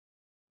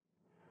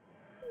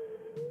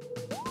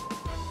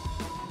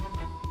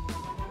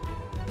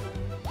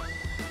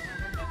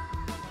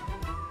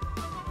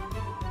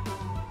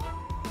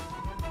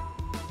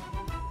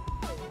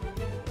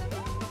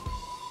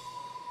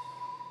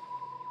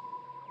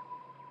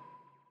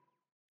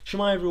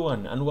Shemai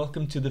everyone, and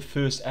welcome to the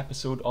first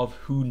episode of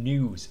Who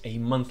News, a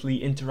monthly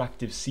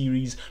interactive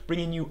series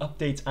bringing you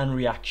updates and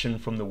reaction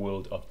from the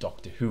world of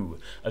Doctor Who,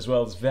 as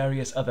well as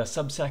various other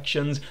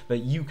subsections that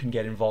you can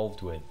get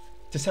involved with.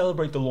 To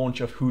celebrate the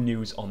launch of Who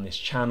News on this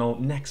channel,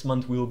 next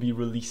month we will be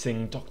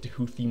releasing Doctor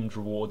Who themed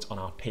rewards on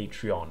our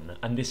Patreon,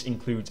 and this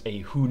includes a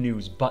Who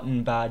News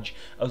button badge,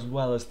 as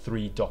well as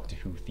 3 Doctor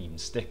Who themed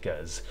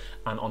stickers.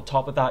 And on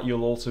top of that,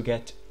 you'll also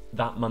get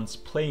that month's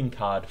playing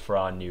card for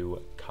our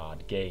new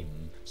card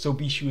game. So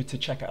be sure to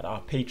check out our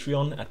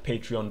Patreon at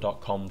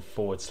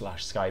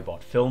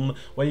patreon.com/skybotfilm,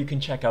 where you can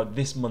check out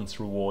this month's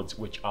rewards,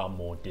 which are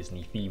more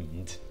Disney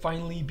themed.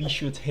 Finally, be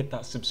sure to hit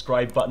that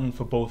subscribe button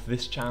for both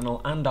this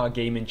channel and our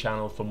gaming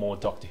channel for more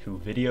Doctor Who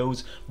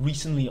videos.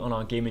 Recently on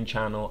our gaming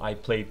channel, I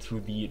played through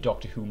the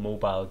Doctor Who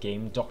mobile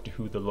game, Doctor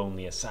Who The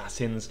Lonely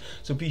Assassins,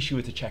 so be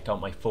sure to check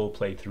out my full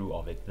playthrough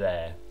of it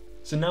there.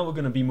 So now we're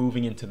going to be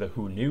moving into the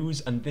Who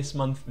News, and this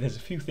month there's a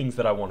few things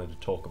that I wanted to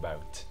talk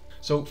about.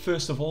 So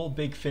first of all,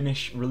 Big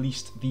Finish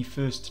released the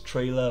first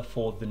trailer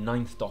for the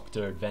 9th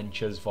Doctor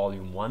Adventures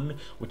Volume 1,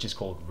 which is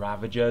called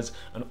Ravagers,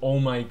 and oh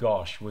my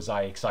gosh, was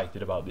I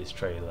excited about this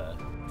trailer.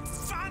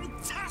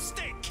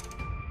 Fantastic!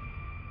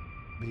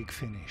 Big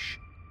Finish.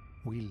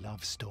 We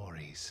love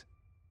stories.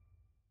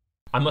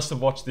 I must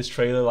have watched this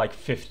trailer like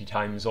 50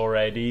 times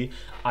already,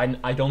 and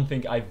I don't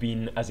think I've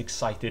been as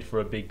excited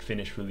for a Big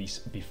Finish release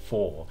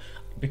before,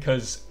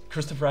 because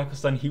Christopher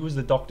Eccleston, he was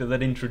the Doctor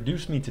that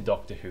introduced me to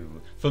Doctor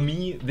Who. For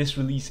me, this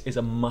release is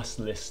a must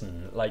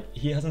listen. Like,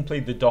 he hasn't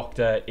played the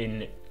Doctor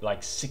in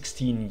like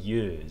 16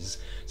 years,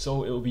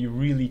 so it'll be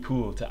really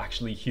cool to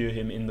actually hear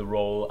him in the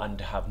role and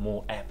to have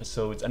more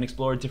episodes and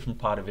explore a different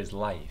part of his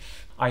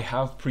life. I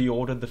have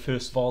pre-ordered the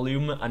first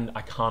volume and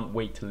I can't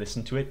wait to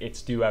listen to it.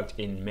 It's due out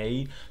in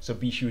May, so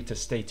be sure to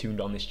stay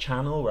tuned on this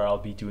channel where I'll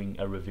be doing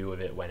a review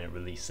of it when it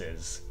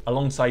releases.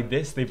 Alongside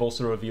this, they've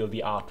also revealed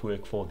the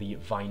artwork for the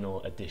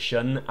vinyl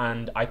edition,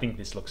 and I think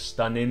this looks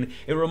stunning.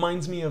 It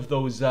reminds me of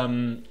those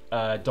Doctor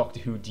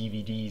Who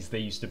DVDs they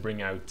used to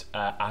bring out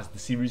as the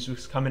series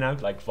was coming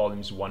out, like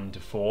volumes 1 to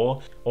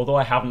 4. Although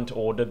I haven't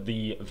ordered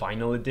the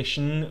vinyl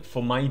edition,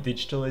 for my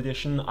digital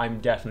edition, I'm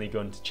definitely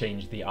going to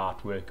change the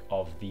artwork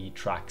of the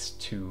tracks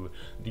to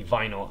the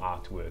vinyl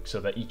artwork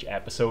so that each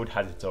episode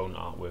has its own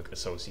artwork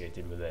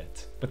associated with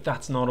it. But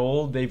that's not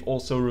all. They've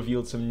also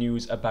revealed some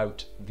news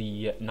about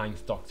the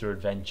 9th Doctor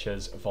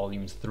Adventures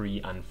Volumes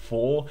 3 and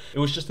 4. It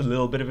was just a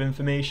little bit of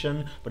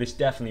information, but it's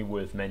definitely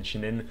worth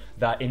mentioning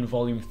that in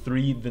Volume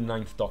 3, the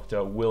 9th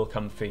Doctor will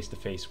come face to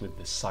face with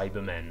the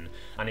Cybermen,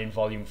 and in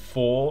Volume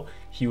 4,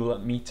 he will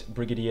meet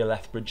Brigadier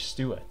Lethbridge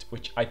Stewart,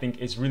 which I think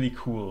is really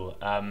cool,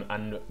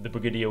 and the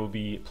Brigadier will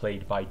be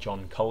played by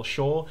John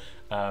Culshaw,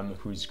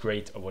 who's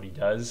great at what he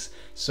does,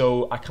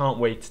 so I can't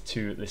wait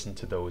to listen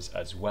to those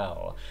as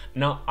well.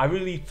 Now, I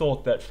really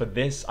thought that for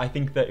this, I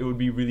think that it would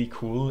be really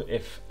cool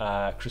if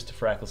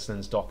Christopher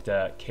Eccleston's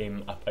Doctor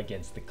came up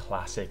against the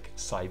classic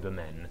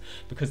Cybermen,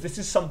 because this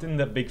is something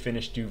that Big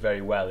Finish do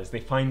very well, is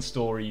they find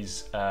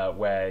stories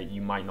where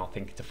you might not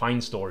think to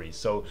find stories.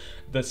 So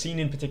the scene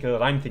in particular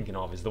that I'm thinking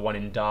of is the one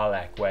in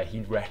Dalek where he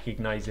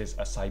recognizes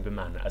a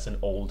Cyberman as an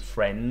old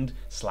friend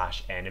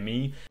 /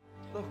 enemy.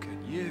 Look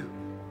at you.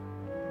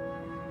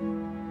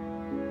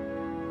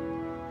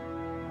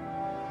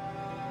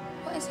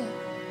 What is it?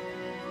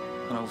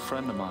 An old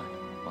friend of mine.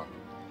 Well,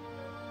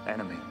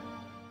 enemy.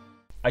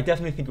 I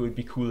definitely think it would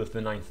be cool if the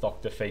 9th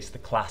Doctor faced the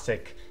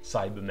classic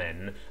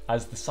Cybermen,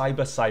 as the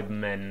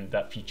Cybermen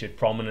that featured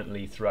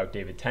prominently throughout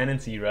David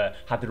Tennant's era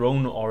had their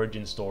own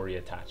origin story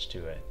attached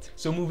to it.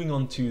 So moving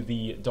on to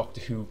the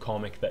Doctor Who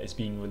comic that is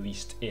being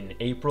released in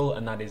April,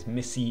 and that is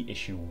Missy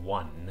issue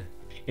 1.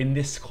 In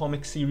this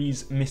comic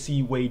series,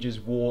 Missy wages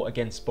war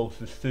against both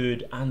the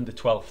 3rd and the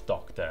 12th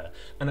Doctor,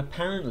 and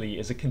apparently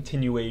is a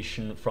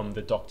continuation from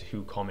the Doctor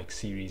Who comic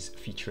series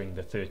featuring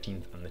the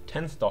 13th and the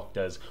 10th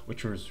Doctors,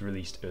 which was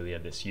released earlier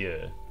this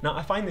year. Now,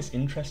 I find this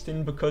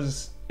interesting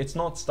because it's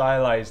not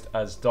stylized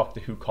as Doctor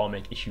Who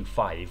comic issue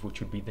 5, which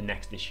would be the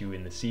next issue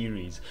in the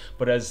series,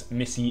 but as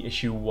Missy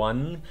issue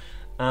 1.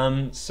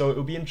 So it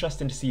will be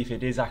interesting to see if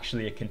it is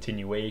actually a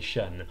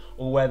continuation,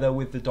 or whether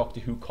with the Doctor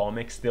Who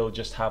comics they'll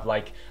just have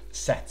like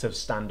sets of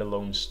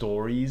standalone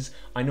stories.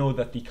 I know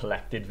that the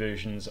collected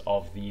versions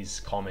of these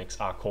comics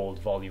are called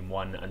Volume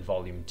 1 and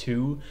Volume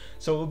 2,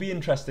 so it will be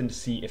interesting to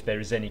see if there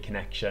is any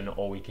connection,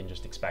 or we can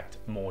just expect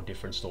more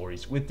different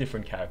stories with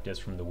different characters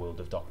from the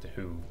world of Doctor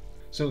Who.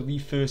 So the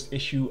first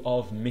issue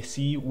of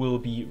Missy will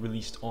be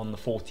released on the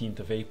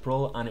 14th of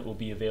April, and it will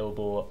be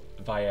available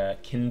via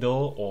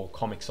Kindle or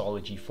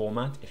Comixology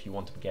format if you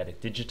want to get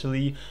it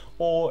digitally,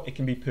 or it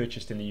can be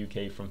purchased in the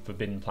UK from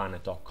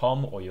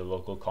forbiddenplanet.com or your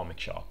local comic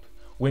shop.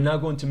 We're now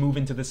going to move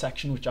into the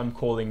section which I'm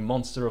calling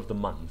Monster of the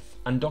Month,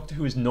 and Doctor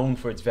Who is known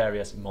for its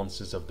various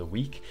Monsters of the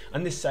Week,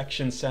 and this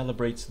section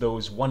celebrates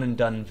those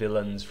one-and-done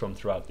villains from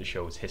throughout the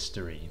show's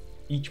history.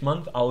 Each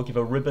month, I'll give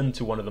a ribbon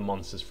to one of the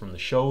monsters from the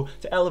show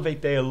to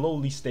elevate their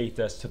lowly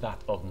status to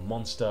that of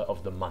Monster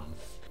of the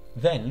Month.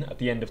 Then, at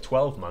the end of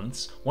 12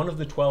 months, one of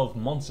the 12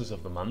 monsters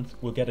of the month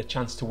will get a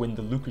chance to win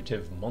the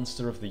lucrative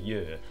Monster of the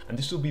Year, and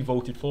this will be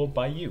voted for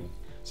by you.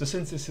 So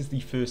since this is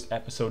the first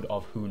episode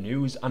of Who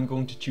News, I'm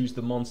going to choose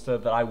the monster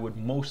that I would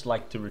most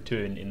like to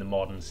return in the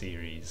modern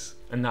series,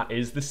 and that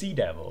is the Sea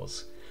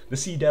Devils. The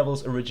Sea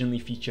Devils originally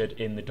featured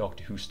in the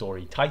Doctor Who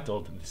story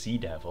titled The Sea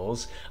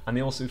Devils, and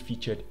they also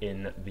featured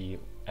in the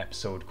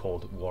episode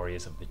called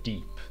Warriors of the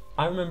Deep.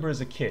 I remember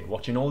as a kid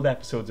watching old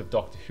episodes of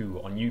Doctor Who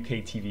on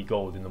UK TV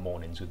Gold in the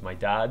mornings with my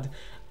dad,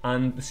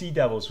 and The Sea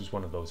Devils was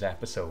one of those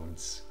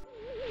episodes.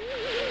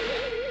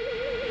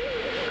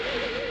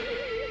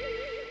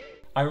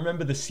 I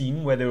remember the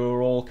scene where they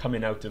were all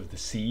coming out of the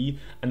sea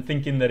and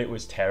thinking that it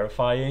was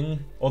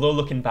terrifying. Although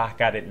looking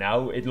back at it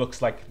now, it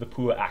looks like the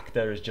poor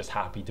actor is just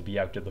happy to be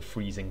out of the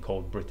freezing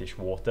cold British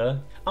water.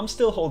 I'm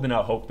still holding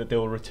out hope that they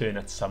will return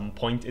at some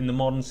point in the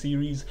modern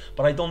series,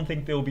 but I don't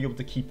think they'll be able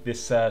to keep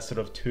this sort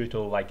of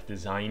turtle-like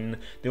design.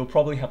 They'll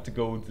probably have to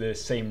go the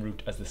same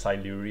route as the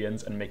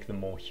Silurians and make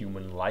them more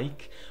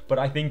human-like, but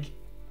I think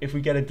if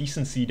we get a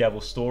decent Sea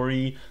Devil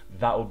story,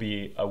 that will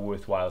be a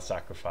worthwhile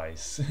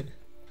sacrifice.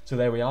 So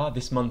there we are,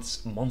 this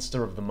month's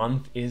Monster of the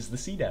Month is the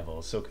Sea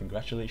Devils, so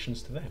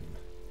congratulations to them.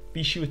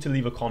 Be sure to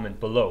leave a comment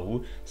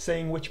below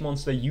saying which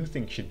monster you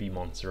think should be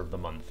Monster of the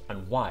Month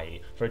and why,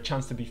 for a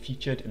chance to be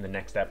featured in the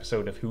next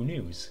episode of Who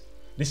News.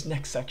 This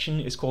next section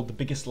is called The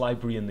Biggest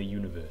Library in the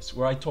Universe,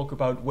 where I talk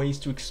about ways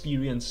to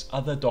experience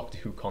other Doctor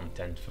Who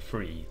content for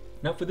free.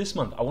 Now for this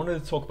month, I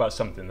wanted to talk about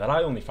something that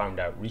I only found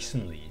out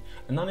recently,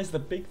 and that is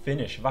that Big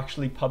Finish have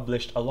actually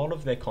published a lot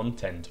of their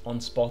content on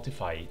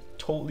Spotify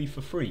totally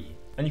for free.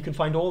 And you can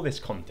find all this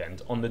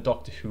content on the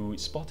Doctor Who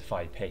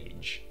Spotify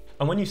page.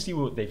 And when you see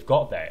what they've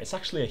got there, it's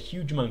actually a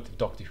huge amount of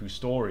Doctor Who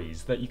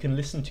stories that you can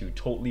listen to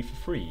totally for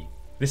free.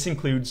 This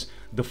includes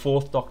the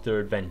 4th Doctor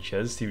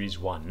Adventures, Series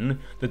 1,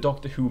 the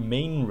Doctor Who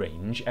Main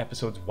Range,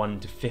 Episodes 1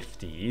 to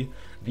 50,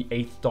 the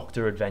 8th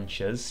Doctor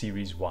Adventures,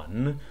 Series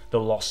 1, the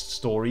Lost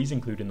Stories,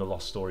 including the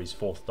Lost Stories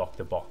 4th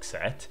Doctor box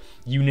set,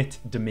 Unit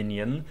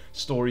Dominion,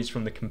 stories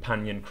from the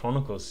Companion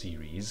Chronicles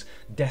series,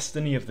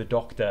 Destiny of the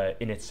Doctor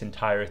in its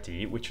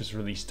entirety, which was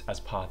released as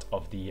part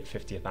of the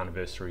 50th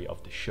anniversary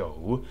of the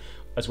show,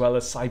 as well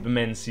as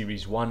Cybermen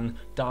Series 1,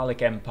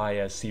 Dalek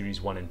Empire Series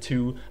 1 and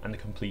 2, and the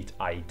complete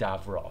I,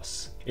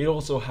 Davros. It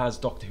also has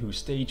Doctor Who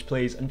stage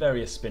plays and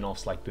various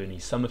spin-offs like Bernie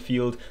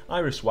Summerfield,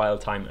 Iris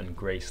Wildtime and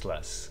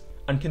Graceless.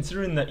 And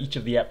considering that each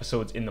of the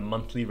episodes in the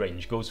monthly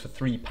range goes for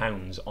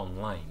 £3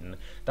 online,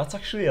 that's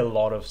actually a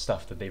lot of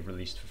stuff that they've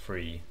released for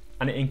free.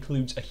 And it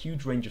includes a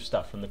huge range of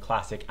stuff from the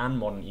classic and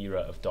modern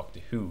era of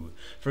Doctor Who.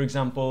 For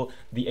example,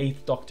 the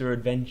 8th Doctor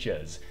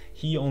Adventures.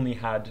 He only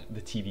had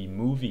the TV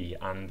movie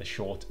and the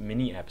short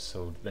mini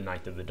episode, The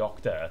Night of the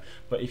Doctor,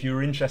 but if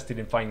you're interested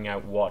in finding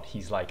out what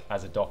he's like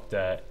as a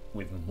Doctor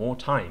with more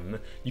time,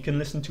 you can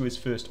listen to his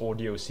first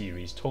audio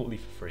series totally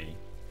for free.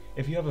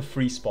 If you have a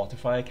free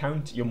Spotify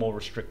account, you're more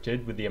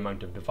restricted with the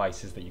amount of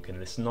devices that you can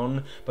listen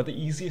on, but the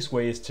easiest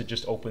way is to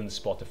just open the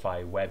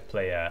Spotify web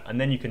player and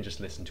then you can just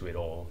listen to it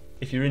all.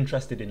 If you're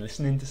interested in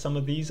listening to some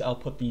of these, I'll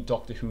put the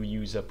Doctor Who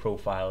user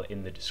profile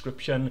in the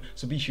description,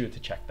 so be sure to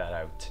check that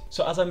out.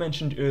 So as I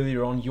mentioned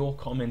earlier on, your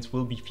comments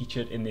will be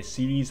featured in this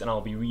series and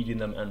I'll be reading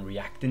them and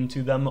reacting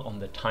to them on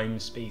the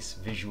Time-Space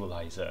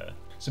Visualiser.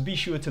 So be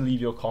sure to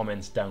leave your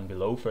comments down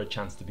below for a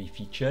chance to be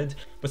featured.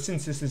 But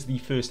since this is the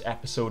first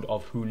episode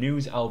of Who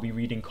News, I'll be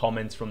reading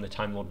comments from the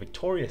Time Lord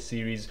Victoria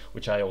series,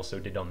 which I also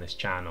did on this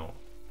channel.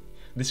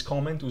 This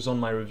comment was on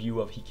my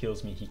review of He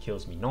Kills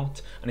Me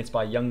Not, and it's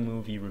by Young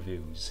Movie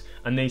Reviews.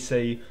 And they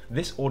say,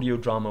 "This audio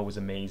drama was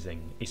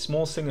amazing. A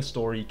small singer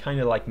story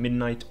kinda like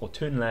Midnight or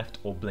Turn Left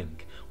or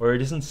Blink, where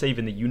it isn't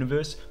saving the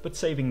universe, but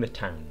saving the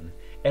town.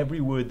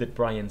 Every word that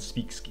Brian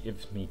speaks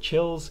gives me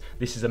chills.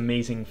 This is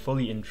amazing,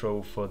 fully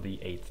intro for the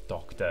 8th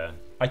Doctor."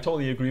 I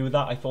totally agree with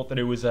that. I thought that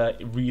it was a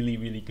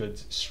really good,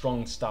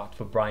 strong start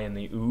for Brian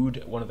the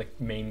Ood, one of the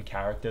main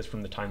characters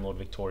from the Time Lord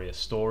Victoria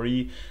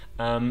story.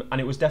 And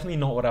it was definitely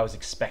not what I was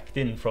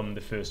expecting from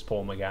the first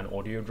Paul McGann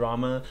audio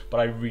drama, but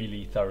I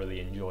really thoroughly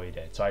enjoyed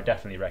it, so I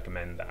definitely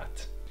recommend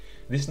that.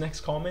 This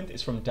next comment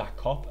is from Dak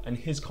Cop, and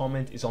his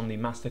comment is on the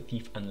Master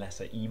Thief and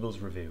Lesser Evils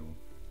review.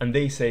 And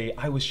they say,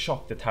 "I was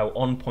shocked at how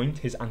on point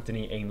his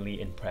Anthony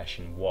Ainley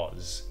impression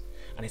was."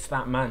 And it's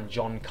that man,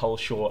 John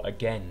Culshaw,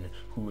 again,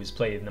 who is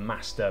playing the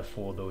Master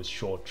for those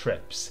short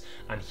trips.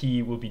 And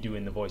he will be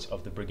doing the voice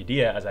of the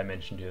Brigadier, as I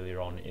mentioned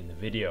earlier on in the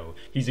video.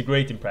 He's a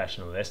great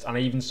impressionist, and I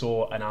even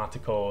saw an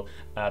article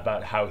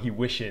about how he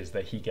wishes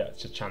that he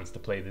gets a chance to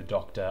play the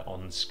Doctor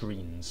on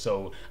screen.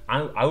 So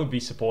I would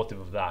be supportive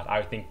of that.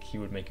 I think he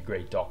would make a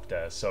great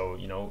Doctor. So,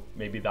 you know,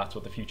 maybe that's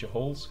what the future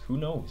holds. Who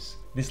knows?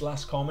 This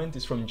last comment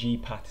is from G.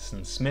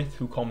 Patterson Smith,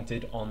 who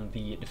commented on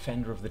the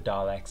Defender of the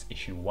Daleks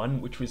issue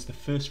 1, which was the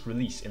first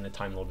release in the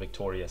Time Lord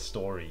Victoria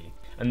story.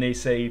 And they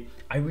say,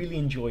 "I really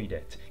enjoyed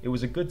it. It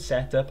was a good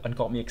setup and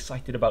got me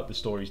excited about the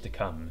stories to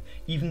come,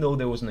 even though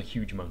there wasn't a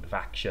huge amount of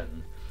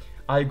action.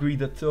 I agree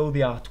that though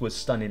the art was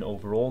stunning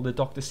overall, the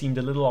Doctor seemed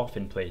a little off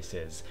in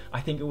places. I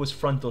think it was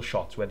frontal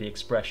shots where the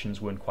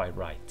expressions weren't quite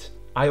right.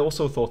 I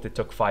also thought it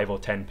took 5 or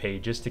 10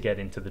 pages to get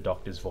into the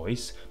Doctor's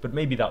voice, but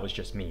maybe that was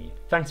just me.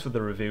 Thanks for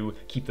the review,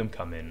 keep them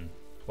coming.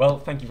 Well,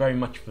 thank you very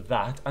much for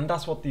that, and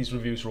that's what these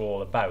reviews were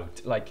all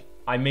about. Like,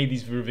 I made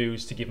these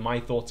reviews to give my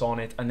thoughts on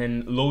it, and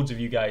then loads of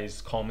you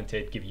guys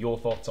commented, give your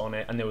thoughts on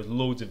it, and there was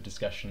loads of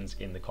discussions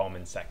in the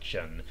comment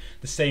section.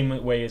 The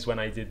same way as when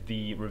I did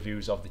the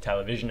reviews of the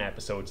television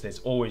episodes, there's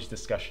always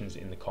discussions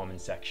in the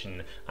comment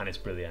section, and it's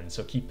brilliant.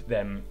 So keep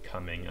them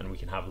coming, and we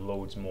can have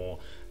loads more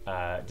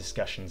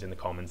discussions in the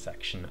comment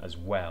section as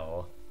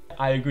well.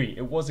 I agree,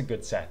 it was a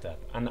good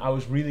setup, and I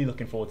was really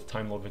looking forward to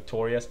Time Lord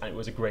Victorious, and it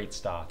was a great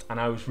start, and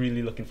I was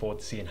really looking forward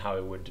to seeing how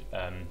it would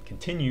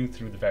continue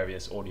through the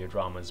various audio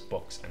dramas,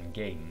 books and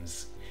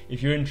games.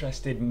 If you're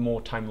interested in more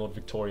Time Lord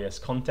Victorious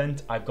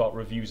content, I've got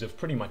reviews of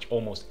pretty much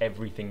almost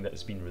everything that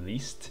has been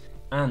released,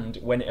 and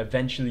when it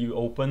eventually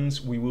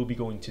opens, we will be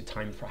going to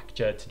Time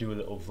Fracture to do a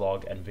little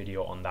vlog and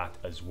video on that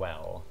as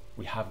well.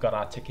 We have got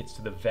our tickets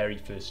to the very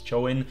first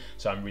showing,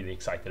 so I'm really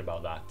excited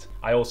about that.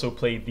 I also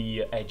played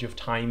the Edge of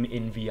Time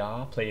in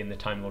VR, playing the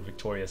Time Lord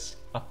Victorious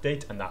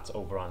update, and that's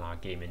over on our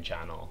gaming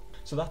channel.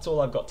 So that's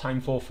all I've got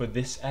time for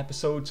this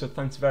episode, so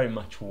thanks very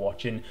much for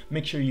watching.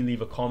 Make sure you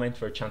leave a comment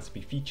for a chance to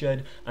be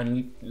featured,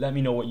 and let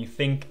me know what you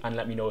think, and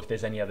let me know if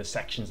there's any other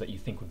sections that you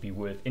think would be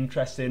worth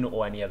interest in,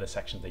 or any other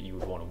sections that you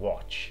would want to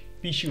watch.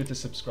 Be sure to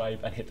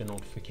subscribe and hit the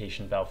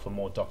notification bell for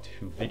more Doctor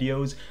Who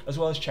videos, as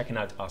well as checking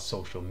out our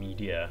social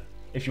media.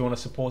 If you want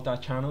to support our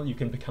channel, you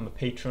can become a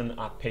patron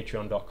at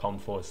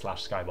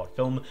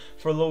patreon.com/skybotfilm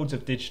for loads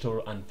of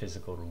digital and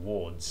physical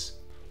rewards.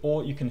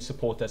 Or you can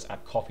support us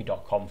at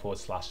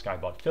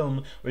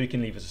coffee.com/skybotfilm, where you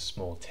can leave us a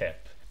small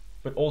tip.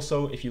 But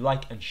also, if you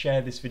like and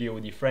share this video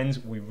with your friends,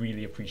 we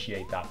really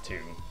appreciate that too.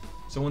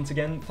 So once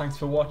again, thanks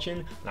for watching,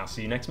 and I'll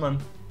see you next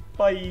month.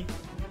 Bye!